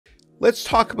Let's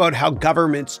talk about how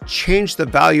governments change the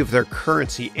value of their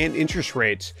currency and interest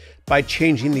rates by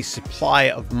changing the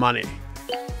supply of money.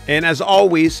 And as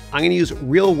always, I'm going to use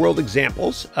real-world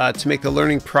examples to make the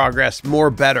learning progress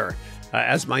more better,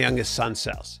 as my youngest son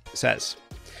says.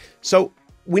 So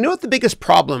we know that the biggest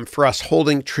problem for us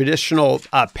holding traditional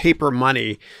paper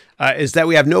money is that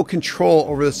we have no control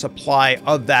over the supply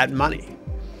of that money.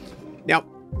 Now,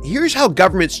 here's how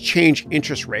governments change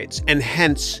interest rates, and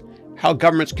hence how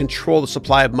governments control the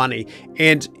supply of money.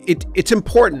 And it's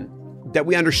important that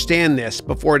we understand this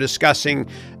before discussing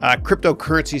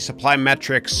cryptocurrency supply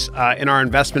metrics in our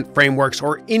investment frameworks,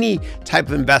 or any type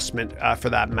of investment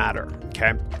for that matter,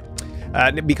 okay?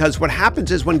 Because what happens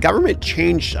is when government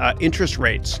change interest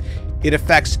rates, it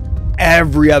affects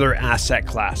every other asset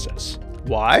classes.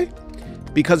 Why?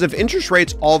 Because if interest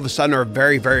rates all of a sudden are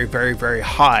very, very, very, very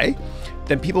high,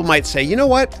 then people might say, you know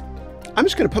what? I'm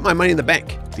just going to put my money in the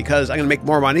bank because I'm going to make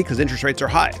more money because interest rates are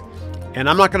high. And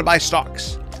I'm not going to buy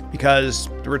stocks because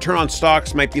the return on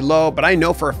stocks might be low, but I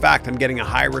know for a fact I'm getting a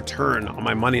high return on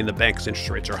my money in the bank because interest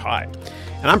rates are high.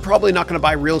 And I'm probably not going to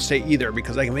buy real estate either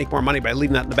because I can make more money by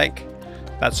leaving that in the bank.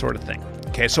 That sort of thing.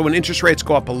 Okay, so when interest rates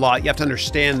go up a lot, you have to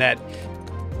understand that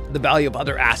the value of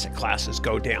other asset classes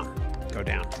go down.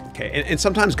 Okay, and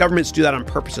sometimes governments do that on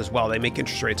purpose as well. They make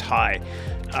interest rates high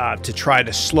to try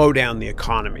to slow down the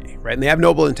economy, right? And they have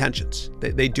noble intentions.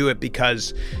 They do it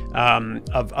because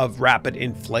of rapid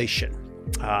inflation.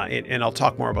 And I'll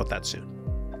talk more about that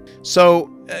soon. So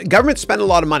governments spend a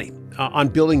lot of money on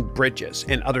building bridges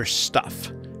and other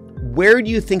stuff. Where do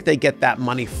you think they get that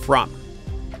money from?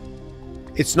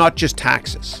 It's not just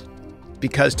taxes,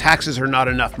 because taxes are not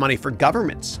enough money for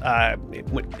governments.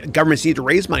 Governments need to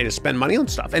raise money to spend money on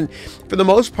stuff. And for the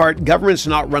most part, governments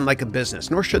are not run like a business,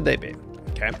 nor should they be,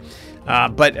 okay?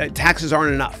 But taxes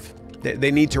aren't enough. They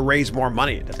need to raise more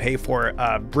money to pay for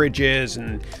bridges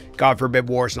and, God forbid,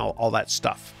 wars and all that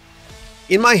stuff.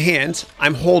 In my hands,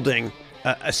 I'm holding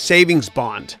a savings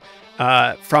bond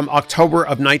from October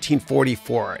of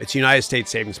 1944. It's a United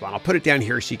States savings bond. I'll put it down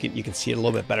here so you can see it a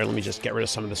little bit better. Let me just get rid of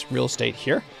some of this real estate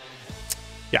here.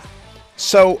 Yeah.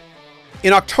 So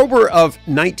in October of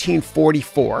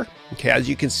 1944, okay, as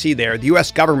you can see there, the US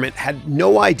government had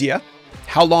no idea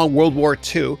how long World War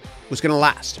II was going to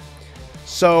last.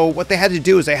 So what they had to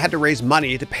do is they had to raise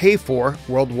money to pay for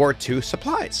World War II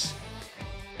supplies.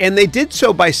 And they did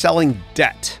so by selling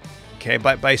debt. Okay,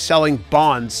 by selling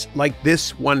bonds like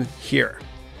this one here.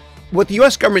 What the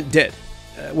US government did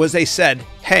was they said,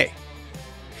 hey,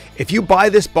 if you buy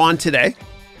this bond today,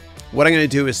 what I'm going to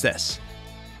do is this.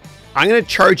 I'm going to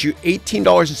charge you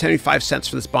 $18.75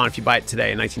 for this bond if you buy it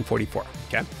today in 1944,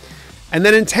 okay? And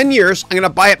then in 10 years, I'm going to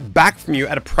buy it back from you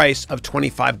at a price of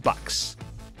 25 bucks.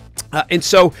 And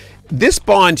so this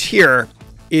bond here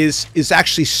is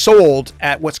actually sold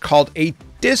at what's called a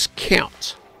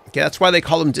discount. Okay, that's why they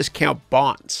call them discount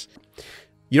bonds.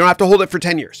 You don't have to hold it for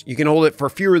 10 years. You can hold it for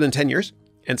fewer than 10 years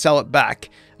and sell it back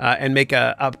and make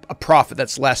a profit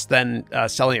that's less than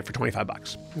selling it for 25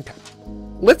 bucks. Okay.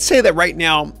 Let's say that right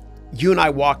now, you and I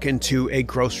walk into a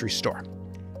grocery store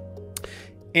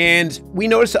and we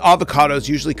notice that avocados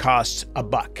usually cost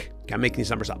 $1. Okay, I'm making these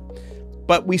numbers up.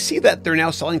 But we see that they're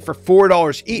now selling for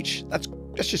 $4 each. That's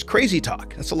just crazy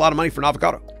talk. That's a lot of money for an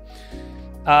avocado.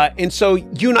 And so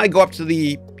you and I go up to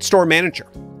the store manager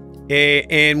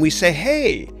and we say,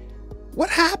 hey, what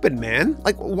happened, man?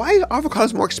 Like, why are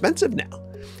avocados more expensive now?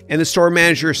 And the store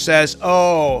manager says,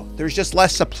 oh, there's just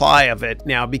less supply of it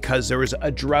now because there was a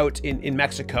drought in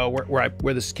Mexico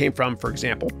where this came from, for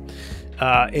example.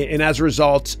 And as a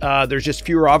result, there's just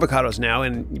fewer avocados now,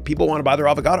 and people want to buy their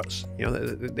avocados. You know,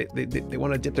 they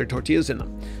want to dip their tortillas in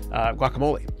them,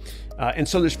 guacamole. And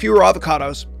so there's fewer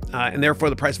avocados, and therefore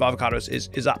the price of avocados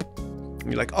is up.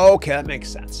 And you're like, oh, okay, that makes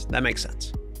sense. That makes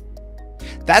sense.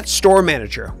 That store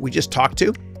manager we just talked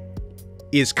to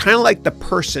is kind of like the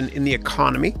person in the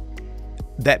economy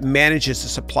that manages the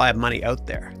supply of money out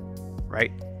there,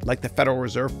 right? Like the Federal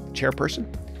Reserve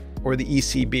chairperson, or the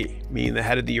ECB, meaning the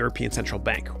head of the European Central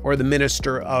Bank, or the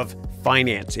Minister of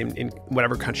Finance in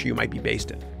whatever country you might be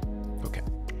based in. Okay.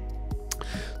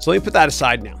 So let me put that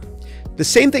aside now. The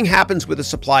same thing happens with the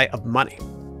supply of money.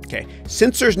 Okay.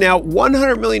 Since there's now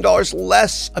 $100 million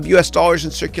less of US dollars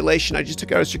in circulation, I just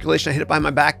took it out of circulation, I hit it behind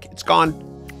my back, it's gone.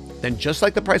 Then just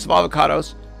like the price of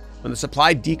avocados, when the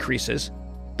supply decreases,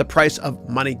 the price of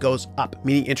money goes up,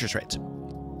 meaning interest rates.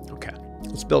 Okay,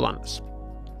 let's build on this.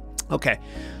 Okay,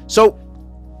 so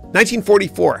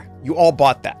 1944, you all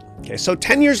bought that. Okay, so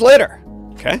 10 years later,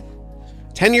 okay,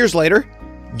 10 years later,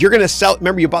 you're gonna sell,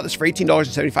 remember you bought this for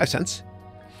 $18.75.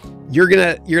 You're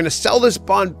gonna sell this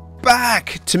bond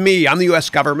back to me. I'm the US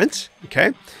government,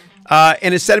 okay?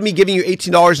 And instead of me giving you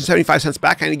 $18.75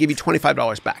 back, I'm going to give you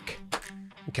 $25 back.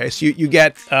 Okay, so you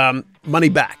get money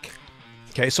back.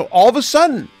 Okay, so all of a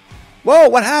sudden, whoa,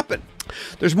 what happened?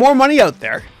 There's more money out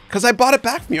there because I bought it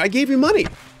back from you. I gave you money.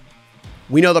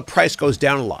 We know the price goes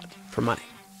down a lot for money.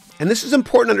 And this is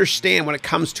important to understand when it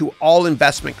comes to all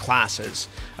investment classes,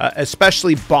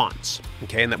 especially bonds.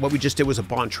 Okay, and that what we just did was a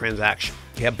bond transaction.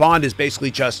 Okay, a bond is basically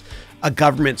just a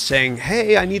government saying,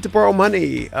 hey, I need to borrow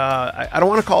money. I don't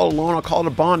want to call it a loan, I'll call it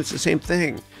a bond. It's the same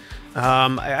thing.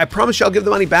 I promise you I'll give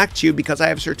the money back to you because I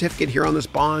have a certificate here on this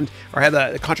bond, or I have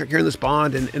a contract here in this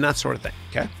bond, and that sort of thing.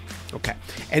 Okay? Okay.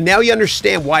 And now you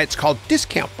understand why it's called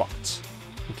discount bonds.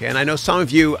 Okay, and I know some of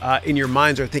you in your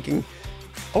minds are thinking,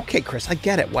 okay, Chris, I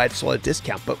get it, why it's sold at a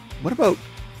discount, but what about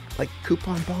like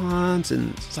coupon bonds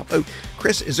and stuff? Oh,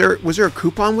 Chris, was there a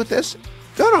coupon with this?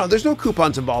 No, there's no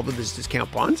coupons involved with this discount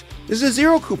bond. This is a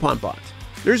zero coupon bond.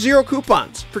 There's zero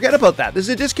coupons. Forget about that. This is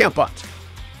a discount bond.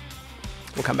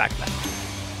 We'll come back to that.